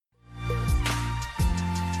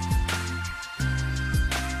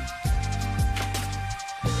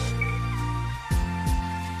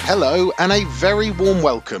Hello, and a very warm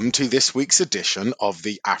welcome to this week's edition of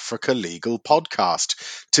the Africa Legal Podcast.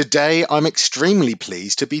 Today, I'm extremely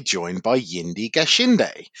pleased to be joined by Yindi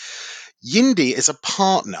Gashinde. Yindi is a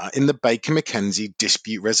partner in the Baker McKenzie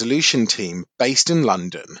Dispute Resolution Team based in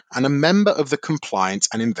London and a member of the Compliance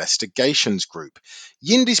and Investigations Group.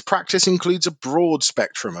 Yindi's practice includes a broad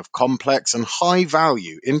spectrum of complex and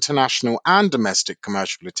high-value international and domestic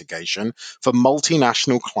commercial litigation for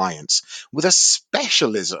multinational clients, with a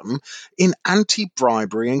specialism in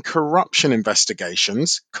anti-bribery and corruption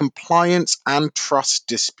investigations, compliance and trust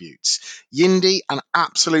disputes. Yindi, an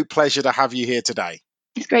absolute pleasure to have you here today.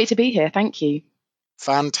 It's great to be here. Thank you.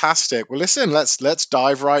 Fantastic. Well, listen, let's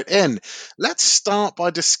dive right in. Let's start by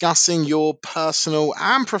discussing your personal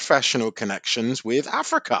and professional connections with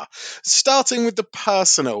Africa. Starting with the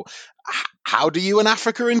personal, how do you and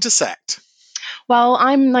Africa intersect? Well,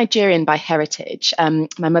 I'm Nigerian by heritage.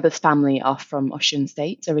 My mother's family are from Osun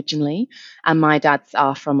State originally, and my dad's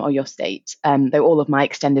are from Oyo State, though all of my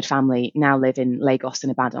extended family now live in Lagos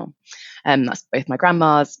and Ibadan. That's both my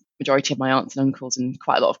grandma's, majority of my aunts and uncles, and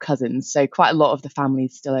quite a lot of cousins. So quite a lot of the family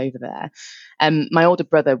is still over there. My older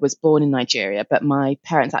brother was born in Nigeria, but my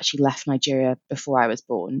parents actually left Nigeria before I was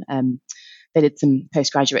born. They did some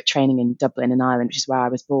postgraduate training in Dublin and Ireland, which is where I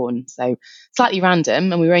was born. So slightly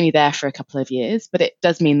random, and we were only there for a couple of years, but it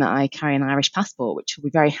does mean that I carry an Irish passport, which will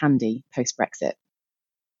be very handy post-Brexit.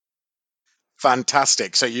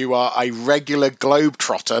 Fantastic. So you are a regular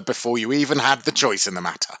globetrotter before you even had the choice in the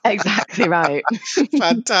matter. Exactly right.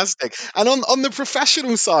 Fantastic. And on the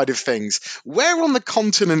professional side of things, where on the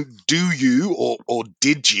continent do you, or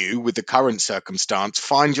did you, with the current circumstance,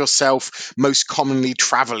 find yourself most commonly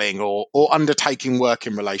travelling or undertaking work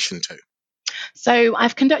in relation to? So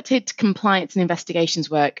I've conducted compliance and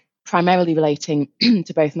investigations work primarily relating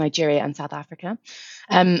to both Nigeria and South Africa.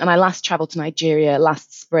 And I last travelled to Nigeria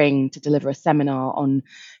last spring to deliver a seminar on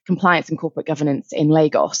compliance and corporate governance in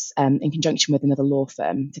Lagos in conjunction with another law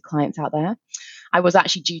firm to clients out there. I was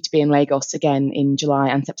actually due to be in Lagos again in July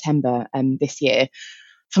and September this year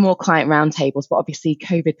for more client roundtables, but obviously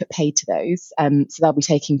COVID put paid to those. So they'll be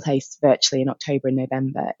taking place virtually in October and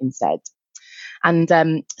November instead.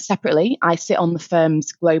 And separately, I sit on the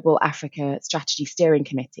firm's Global Africa Strategy Steering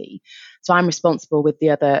Committee. So I'm responsible with the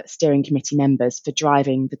other steering committee members for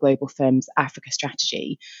driving the global firm's Africa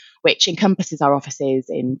strategy, which encompasses our offices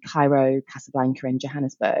in Cairo, Casablanca, and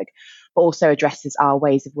Johannesburg, but also addresses our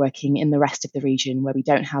ways of working in the rest of the region where we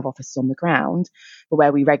don't have offices on the ground, but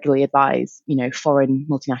where we regularly advise, foreign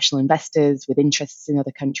multinational investors with interests in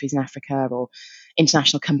other countries in Africa, or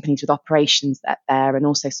international companies with operations there, and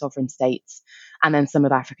also sovereign states, and then some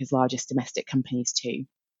of Africa's largest domestic companies too.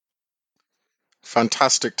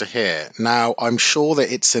 Fantastic to hear. Now, I'm sure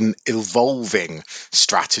that it's an evolving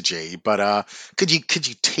strategy, but could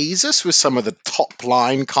you tease us with some of the top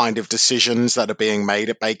line kind of decisions that are being made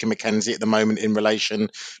at Baker McKenzie at the moment in relation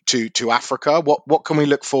to Africa? What can we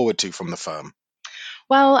look forward to from the firm?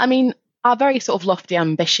 Well, I mean, our very sort of lofty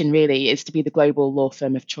ambition really is to be the global law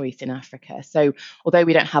firm of choice in Africa. So although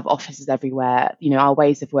we don't have offices everywhere, our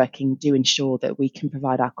ways of working do ensure that we can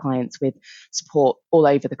provide our clients with support all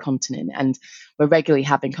over the continent. And we're regularly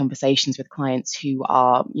having conversations with clients who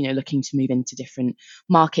are, looking to move into different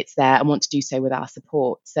markets there and want to do so with our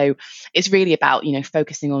support. So it's really about,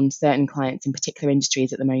 focusing on certain clients in particular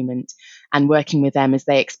industries at the moment and working with them as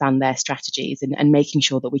they expand their strategies and making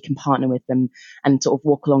sure that we can partner with them and sort of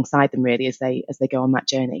walk alongside them really as they go on that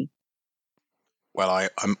journey. Well,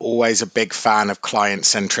 I'm always a big fan of client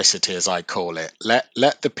centricity, as I call it.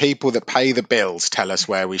 Let the people that pay the bills tell us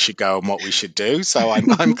where we should go and what we should do. So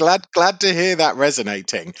I'm glad to hear that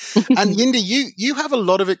resonating. And Yindi, you have a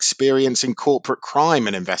lot of experience in corporate crime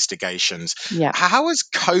and investigations. Yeah. How has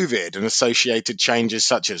COVID and associated changes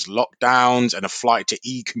such as lockdowns and a flight to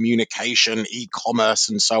e-communication, e-commerce,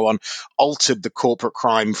 and so on altered the corporate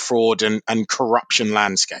crime, fraud, and corruption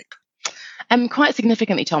landscape? Quite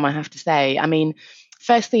significantly, Tom, I have to say. I mean,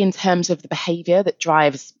 firstly, in terms of the behaviour that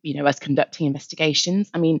drives, us conducting investigations.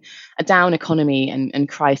 I mean, a down economy and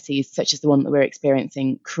crises such as the one that we're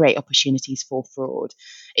experiencing create opportunities for fraud.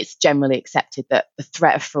 It's generally accepted that the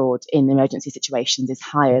threat of fraud in emergency situations is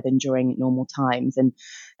higher than during normal times. And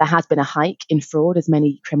there has been a hike in fraud as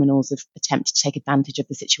many criminals have attempted to take advantage of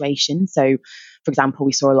the situation. So, for example,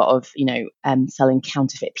 we saw a lot of, selling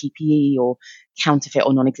counterfeit PPE or counterfeit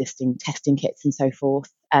or non-existing testing kits and so forth.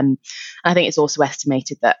 And I think it's also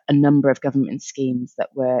estimated that a number of government schemes that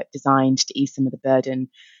were designed to ease some of the burden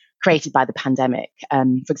created by the pandemic.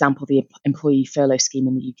 For example, the employee furlough scheme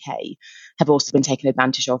in the UK have also been taken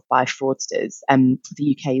advantage of by fraudsters.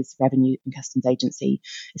 The UK's Revenue and Customs Agency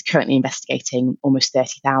is currently investigating almost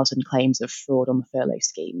 30,000 claims of fraud on the furlough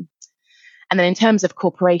scheme. And then in terms of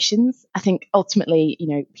corporations, I think ultimately,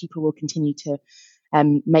 people will continue to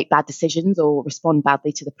make bad decisions or respond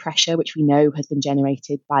badly to the pressure which we know has been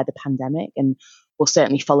generated by the pandemic and will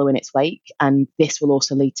certainly follow in its wake. And this will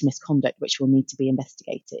also lead to misconduct, which will need to be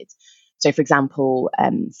investigated. So, for example,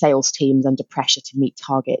 sales teams under pressure to meet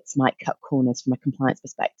targets might cut corners from a compliance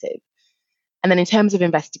perspective. And then in terms of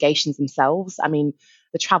investigations themselves,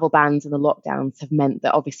 the travel bans and the lockdowns have meant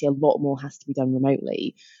that obviously a lot more has to be done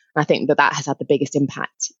remotely. And I think that has had the biggest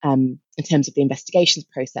impact in terms of the investigations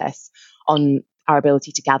process on our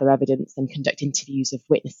ability to gather evidence and conduct interviews of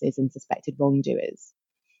witnesses and suspected wrongdoers.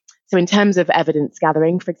 So in terms of evidence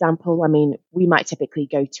gathering, for example, we might typically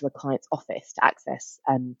go to a client's office to access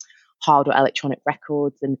hard or electronic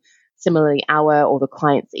records. And similarly, our or the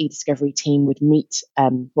client's e-discovery team would meet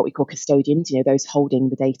what we call custodians, those holding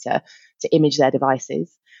the data, to image their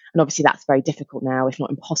devices. And obviously that's very difficult now, if not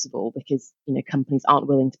impossible, because companies aren't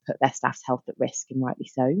willing to put their staff's health at risk, and rightly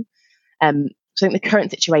so. So I think the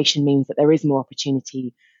current situation means that there is more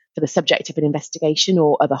opportunity for the subject of an investigation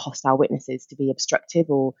or other hostile witnesses to be obstructive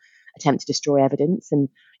or attempt to destroy evidence. And,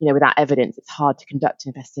 without evidence, it's hard to conduct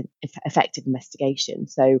an effective investigation.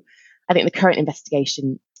 So I think the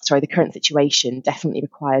current situation definitely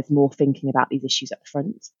requires more thinking about these issues up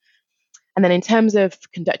front. And then in terms of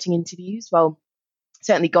conducting interviews, well,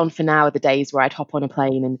 certainly gone for now are the days where I'd hop on a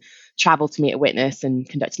plane and travel to meet a witness and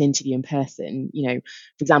conduct an interview in person.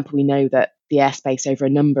 For example, we know that the airspace over a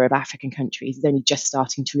number of African countries is only just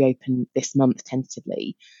starting to reopen this month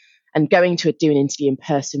tentatively. And going to do an interview in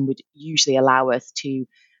person would usually allow us to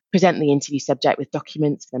present the interview subject with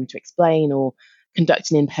documents for them to explain, or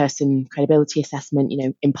conduct an in-person credibility assessment,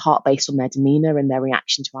 in part based on their demeanour and their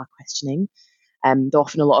reaction to our questioning. Though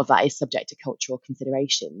often a lot of that is subject to cultural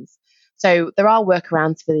considerations. So there are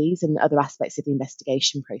workarounds for these and other aspects of the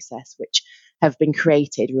investigation process which have been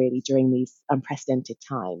created really during these unprecedented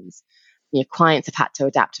times. Clients have had to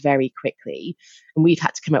adapt very quickly, and we've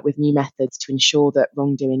had to come up with new methods to ensure that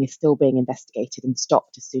wrongdoing is still being investigated and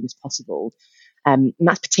stopped as soon as possible. And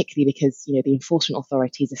that's particularly because, the enforcement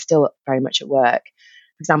authorities are still very much at work.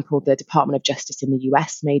 For example, the Department of Justice in the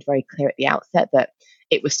US made very clear at the outset that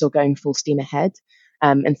it was still going full steam ahead.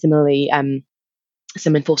 And similarly,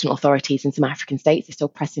 some enforcement authorities in some African states are still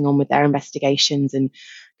pressing on with their investigations and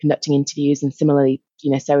conducting interviews. And similarly,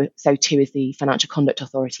 so too is the Financial Conduct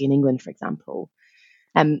Authority in England, for example.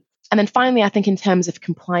 And then finally, I think in terms of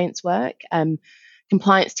compliance work,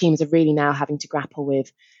 compliance teams are really now having to grapple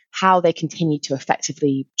with how they continue to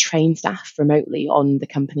effectively train staff remotely on the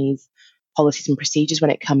company's policies and procedures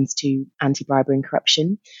when it comes to anti-bribery and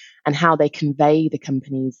corruption, and how they convey the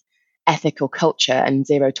company's ethical culture and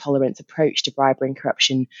zero tolerance approach to bribery and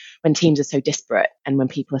corruption when teams are so disparate and when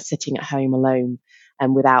people are sitting at home alone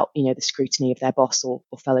and without the scrutiny of their boss or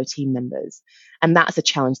fellow team members. And that's a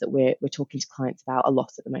challenge that we're talking to clients about a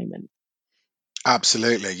lot at the moment.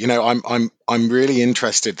 Absolutely. I'm really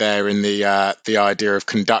interested there in the idea of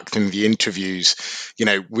conducting the interviews.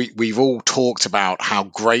 We've all talked about how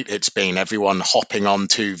great it's been, everyone hopping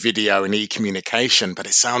onto video and e-communication, but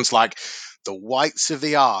it sounds like the whites of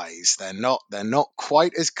the eyes, they're not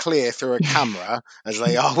quite as clear through a camera as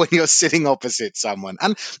they are when you're sitting opposite someone.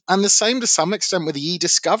 And the same to some extent with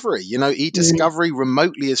e-discovery. E-discovery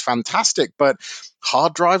remotely is fantastic, but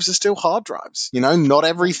hard drives are still hard drives. Not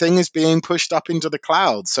everything is being pushed up into the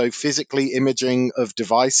cloud. So physically imaging of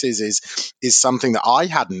devices is something that I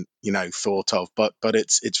hadn't thought of, but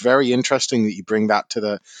it's very interesting that you bring that to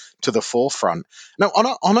the forefront. Now,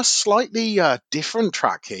 on a slightly different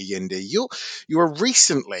track here, Yindi, you're a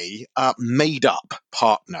recently made up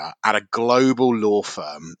partner at a global law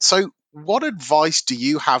firm. So what advice do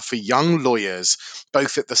you have for young lawyers,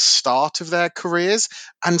 both at the start of their careers,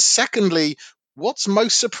 and secondly, what's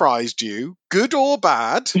most surprised you, good or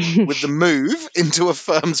bad, with the move into a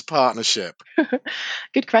firm's partnership?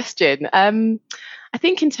 Good question. I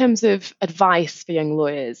think in terms of advice for young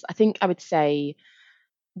lawyers, I think I would say,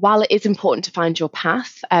 while it is important to find your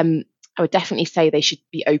path, I would definitely say they should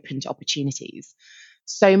be open to opportunities.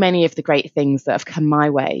 So many of the great things that have come my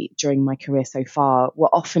way during my career so far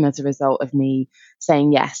were often as a result of me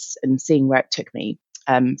saying yes and seeing where it took me.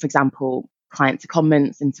 For example, client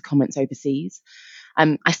secondments and secondments overseas.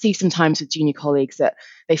 I see sometimes with junior colleagues that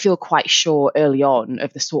they feel quite sure early on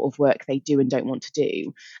of the sort of work they do and don't want to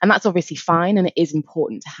do. And that's obviously fine, and it is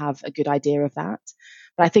important to have a good idea of that.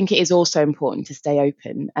 But I think it is also important to stay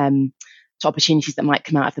open to opportunities that might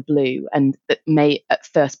come out of the blue and that may at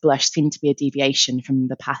first blush seem to be a deviation from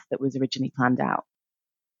the path that was originally planned out.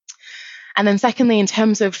 And then secondly, in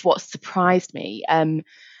terms of what surprised me, I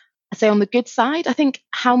say on the good side, I think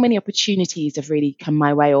how many opportunities have really come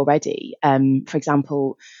my way already. For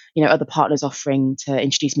example, other partners offering to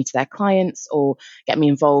introduce me to their clients or get me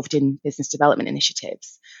involved in business development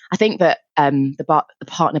initiatives. I think that the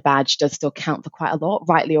partner badge does still count for quite a lot,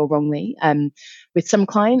 rightly or wrongly, with some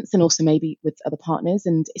clients and also maybe with other partners.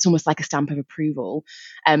 And it's almost like a stamp of approval.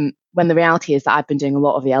 When the reality is that I've been doing a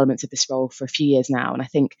lot of the elements of this role for a few years now. And I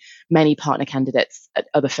think many partner candidates at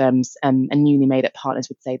other firms and newly made up partners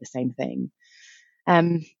would say the same thing.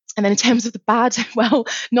 And then in terms of the bad, well,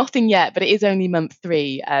 nothing yet, but it is only month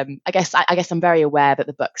 3. I guess I'm very aware that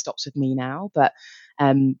the buck stops with me now, but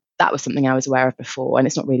that was something I was aware of before, and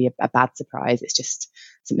it's not really a bad surprise. It's just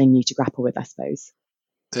something new to grapple with, I suppose.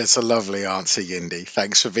 It's a lovely answer, Yindi.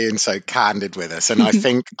 Thanks for being so candid with us. And I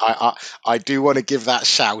think I do want to give that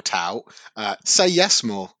shout out. Say yes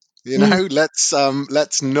more. Let's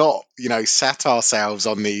not set ourselves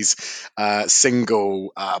on these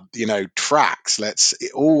single tracks. Let's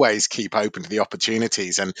always keep open to the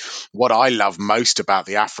opportunities. And what I love most about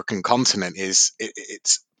the African continent is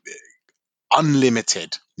it's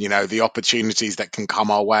unlimited. The opportunities that can come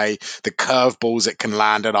our way, the curveballs that can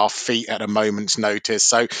land at our feet at a moment's notice.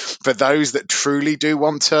 So for those that truly do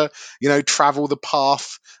want to travel the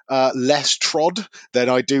path less trod, then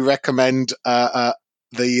I do recommend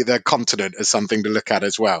the continent as something to look at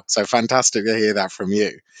as well. So fantastic to hear that from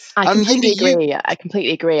you. I completely agree. I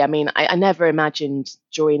completely agree. I mean, I never imagined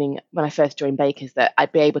when I first joined Bakers, that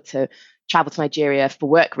I'd be able to travel to Nigeria for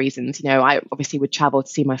work reasons. I obviously would travel to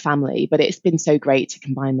see my family, but it's been so great to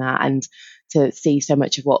combine that and to see so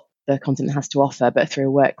much of what the continent has to offer, but through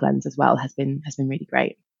a work lens as well, has been really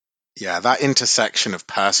great. Yeah, that intersection of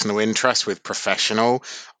personal interest with professional.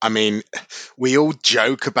 I mean, we all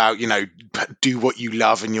joke about, do what you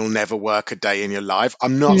love and you'll never work a day in your life.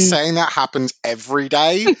 I'm not saying that happens every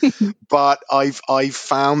day, but I've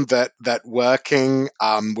found that working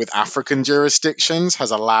with African jurisdictions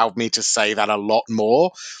has allowed me to say that a lot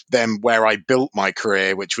more than where I built my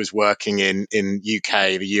career, which was working in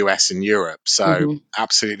UK, the US, and Europe. So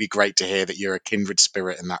absolutely great to hear that you're a kindred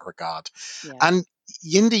spirit in that regard. Yeah. And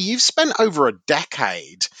Yindi, you've spent over a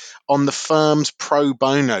decade on the firm's pro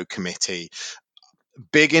bono committee.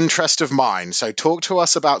 Big interest of mine. So talk to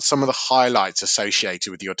us about some of the highlights associated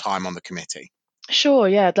with your time on the committee. Sure,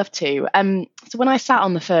 yeah, I'd love to. So when I sat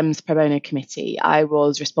on the firm's pro bono committee, I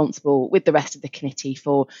was responsible with the rest of the committee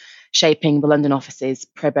for shaping the London office's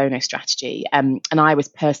pro bono strategy. And I was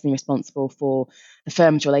personally responsible for the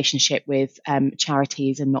firm's relationship with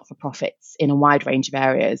charities and not-for-profits in a wide range of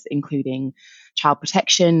areas, including child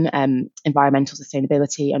protection, environmental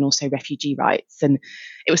sustainability, and also refugee rights. And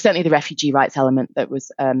it was certainly the refugee rights element that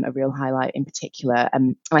was a real highlight in particular.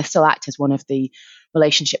 And I still act as one of the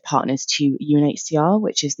relationship partners to UNHCR,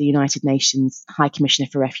 which is the United Nations High Commissioner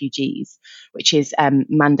for Refugees, which is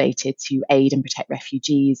mandated to aid and protect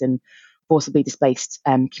refugees and forcibly displaced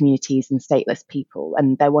communities and stateless people.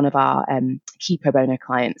 And they're one of our key pro bono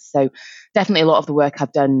clients. So definitely a lot of the work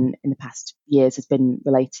I've done in the past years has been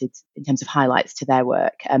related in terms of highlights to their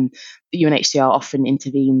work. The UNHCR often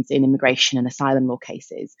intervenes in immigration and asylum law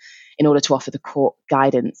cases in order to offer the court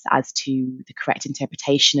guidance as to the correct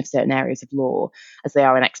interpretation of certain areas of law, as they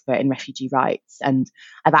are an expert in refugee rights. And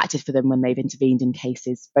I've acted for them when they've intervened in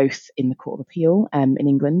cases both in the Court of Appeal in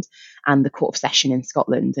England and the Court of Session in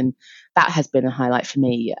Scotland. And that has been a highlight for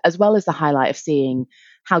me, as well as the highlight of seeing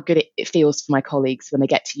how good it feels for my colleagues when they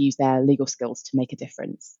get to use their legal skills to make a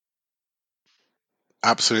difference.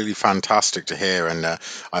 Absolutely fantastic to hear, and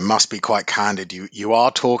I must be quite candid. You are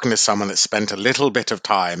talking to someone that spent a little bit of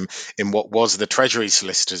time in what was the Treasury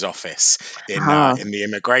Solicitor's Office in the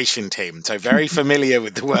immigration team, so very familiar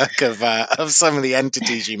with the work of some of the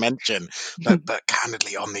entities you mentioned, but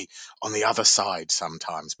candidly on the other side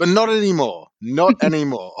sometimes, but not anymore. Not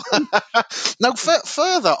anymore. Now,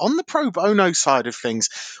 further on the pro bono side of things,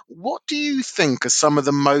 what do you think are some of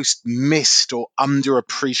the most missed or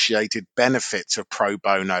underappreciated benefits of pro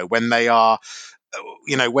bono when they are,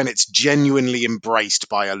 when it's genuinely embraced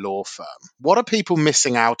by a law firm? What are people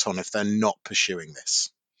missing out on if they're not pursuing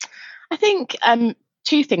this? I think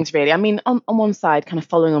two things really. I mean, on one side, kind of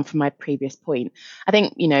following on from my previous point, I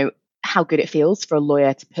think, how good it feels for a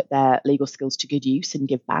lawyer to put their legal skills to good use and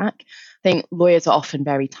give back. I think lawyers are often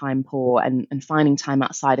very time poor, and finding time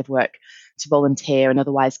outside of work to volunteer and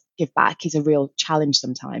otherwise give back is a real challenge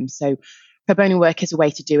sometimes. So pro bono work is a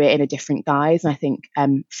way to do it in a different guise. And I think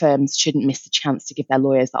firms shouldn't miss the chance to give their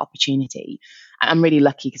lawyers that opportunity. I'm really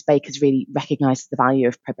lucky because Baker's really recognises the value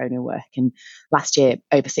of pro bono work. And last year,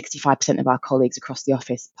 over 65% of our colleagues across the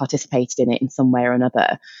office participated in it in some way or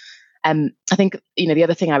another. I think, the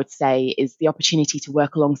other thing I would say is the opportunity to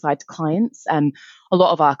work alongside clients. A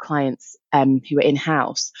lot of our clients who are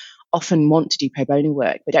in-house often want to do pro bono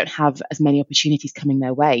work, but don't have as many opportunities coming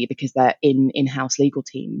their way because they're in-house legal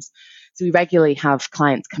teams. So we regularly have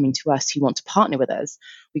clients coming to us who want to partner with us.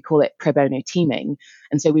 We call it pro bono teaming.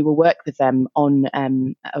 And so we will work with them on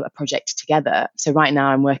a project together. So right now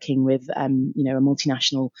I'm working with, a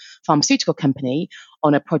multinational pharmaceutical company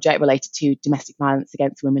on a project related to domestic violence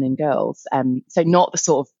against women and girls. So not the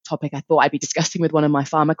sort of topic I thought I'd be discussing with one of my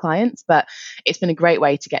pharma clients, but it's been a great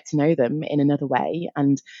way to get to know them in another way.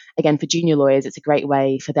 And again, for junior lawyers, it's a great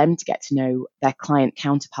way for them to get to know their client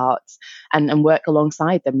counterparts and work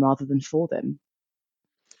alongside them rather than for them.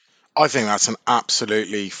 I think that's an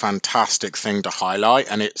absolutely fantastic thing to highlight,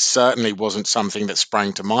 and it certainly wasn't something that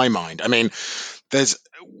sprang to my mind. I mean,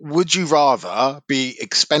 would you rather be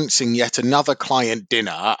expensing yet another client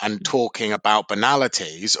dinner and talking about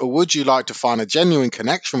banalities, or would you like to find a genuine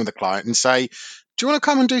connection with the client and say, do you want to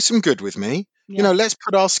come and do some good with me? Yeah. Let's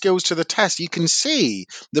put our skills to the test. You can see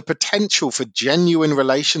the potential for genuine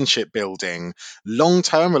relationship building,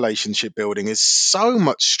 long-term relationship building is so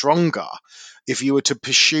much stronger if you were to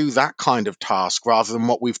pursue that kind of task rather than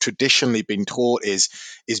what we've traditionally been taught is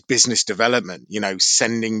business development,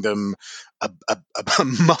 sending them a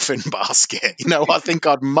muffin basket. I think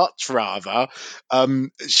I'd much rather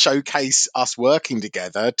showcase us working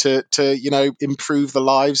together to improve the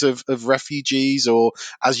lives of refugees, or,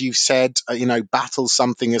 as you've said, battle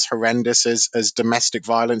something as horrendous as domestic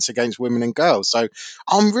violence against women and girls. So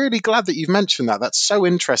I'm really glad that you've mentioned that. That's so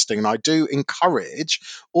interesting, and I do encourage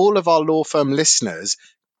all of our law firm listeners,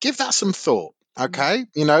 give that some thought. Okay,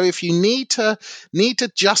 if you need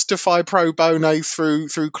to justify pro bono through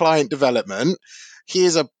client development,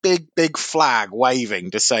 here's a big flag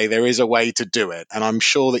waving to say there is a way to do it, and I'm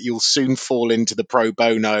sure that you'll soon fall into the pro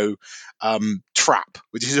bono trap,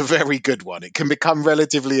 which is a very good one. It can become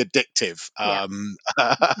relatively addictive,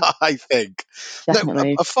 I think.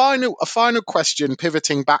 Definitely. No, a final question,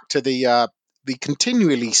 pivoting back to the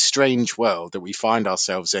continually strange world that we find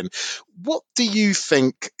ourselves in. What do you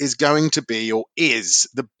think is going to be, or is,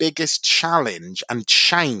 the biggest challenge and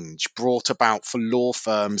change brought about for law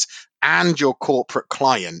firms and your corporate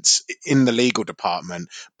clients in the legal department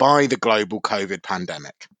by the global COVID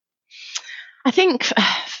pandemic? I think,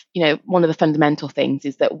 one of the fundamental things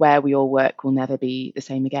is that where we all work will never be the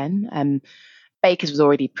same again. Baker's was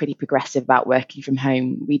already pretty progressive about working from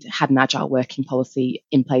home. We'd had an agile working policy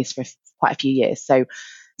in place for quite a few years. So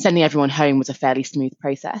sending everyone home was a fairly smooth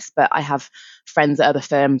process. But I have friends at other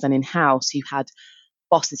firms and in-house who had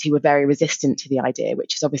bosses who were very resistant to the idea,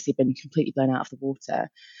 which has obviously been completely blown out of the water.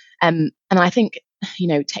 And I think,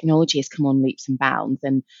 technology has come on leaps and bounds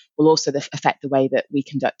and will also affect the way that we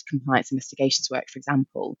conduct compliance investigations work, for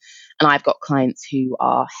example. And I've got clients who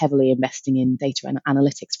are heavily investing in data and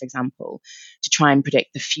analytics, for example, to try and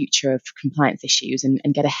predict the future of compliance issues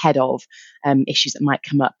and get ahead of issues that might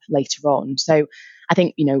come up later on. So I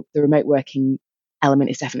think, the remote working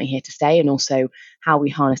element is definitely here to stay, and also how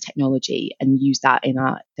we harness technology and use that in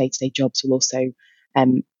our day-to-day jobs will also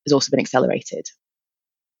has also been accelerated.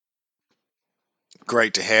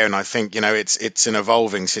 Great to hear, and I think it's an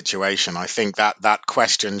evolving situation. I think that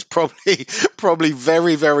question's probably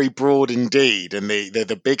very, very broad indeed, and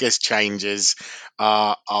the biggest changes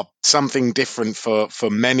are something different for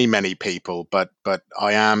many people. But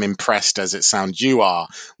I am impressed, as it sounds you are,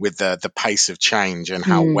 with the pace of change and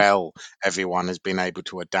how well everyone has been able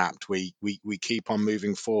to adapt. We keep on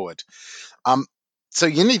moving forward. So,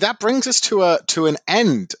 Yindi, that brings us to an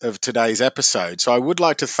end of today's episode. So I would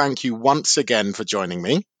like to thank you once again for joining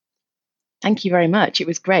me. Thank you very much. It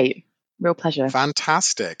was great. Real pleasure.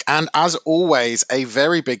 Fantastic. And as always, a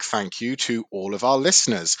very big thank you to all of our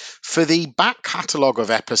listeners. For the back catalogue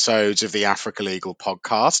of episodes of the Africa Legal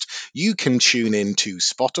podcast, you can tune in to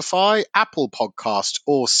Spotify, Apple Podcast,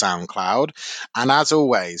 or SoundCloud. And as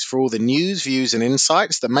always, for all the news, views, and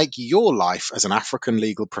insights that make your life as an African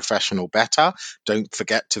legal professional better, don't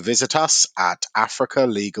forget to visit us at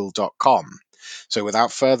africalegal.com. So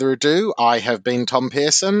without further ado, I have been Tom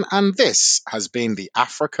Pearson, and this has been the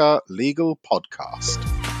Africa Legal Podcast.